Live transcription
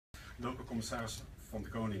local commissaris van de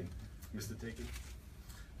Koning, Mr. Teken,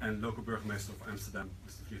 and local burgemeester of Amsterdam,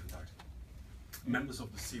 Mr. Vliegenthart. Members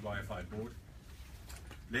of the CYFI board,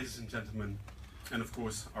 ladies and gentlemen, and of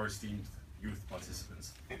course our esteemed youth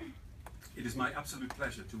participants. It is my absolute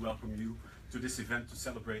pleasure to welcome you to this event to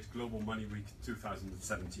celebrate Global Money Week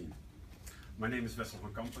 2017. My name is Wessel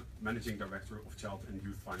van Kampen, Managing Director of Child and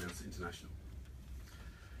Youth Finance International.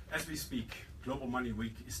 As we speak, Global Money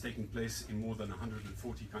Week is taking place in more than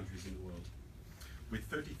 140 countries in the world, with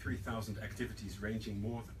 33,000 activities reaching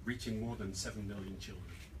more than 7 million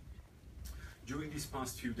children. During these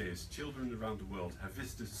past few days, children around the world have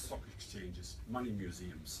visited stock exchanges, money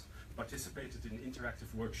museums, participated in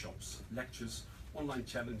interactive workshops, lectures, online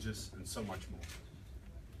challenges, and so much more.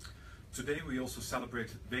 Today we also celebrate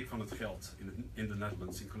Week van het Geld in the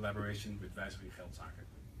Netherlands in collaboration with Wijziging Geldzaken.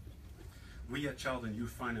 We at Child and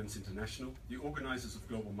Youth Finance International, the organizers of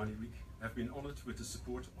Global Money Week, have been honored with the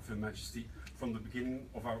support of Her Majesty from the beginning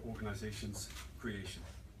of our organization's creation.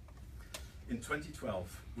 In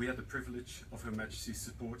 2012, we had the privilege of Her Majesty's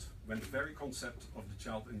support when the very concept of the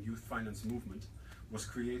Child and Youth Finance movement was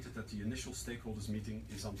created at the initial stakeholders meeting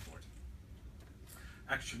in Zandvoort.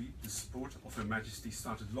 Actually, the support of Her Majesty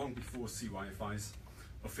started long before CYFI's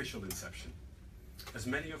official inception. As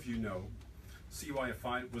many of you know,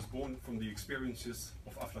 CYFI was born from the experiences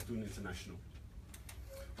of Aflatoon International.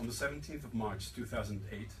 On the 17th of March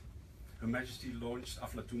 2008, Her Majesty launched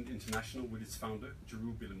Aflatoon International with its founder,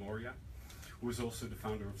 Jeroen Billemoria, who is also the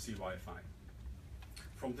founder of CYFI.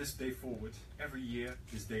 From this day forward, every year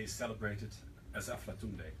this day is celebrated as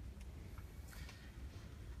Aflatoon Day.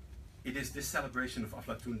 It is this celebration of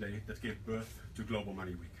Aflatoon Day that gave birth to Global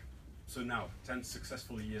Money Week. So now, 10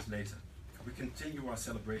 successful years later, we continue our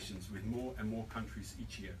celebrations with more and more countries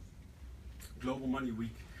each year. Global Money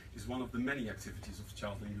Week is one of the many activities of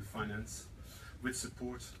Child and Youth Finance which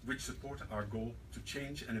support our goal to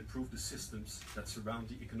change and improve the systems that surround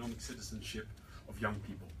the economic citizenship of young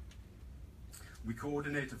people. We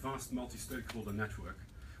coordinate a vast multi-stakeholder network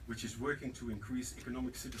which is working to increase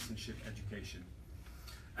economic citizenship education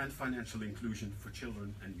and financial inclusion for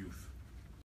children and youth.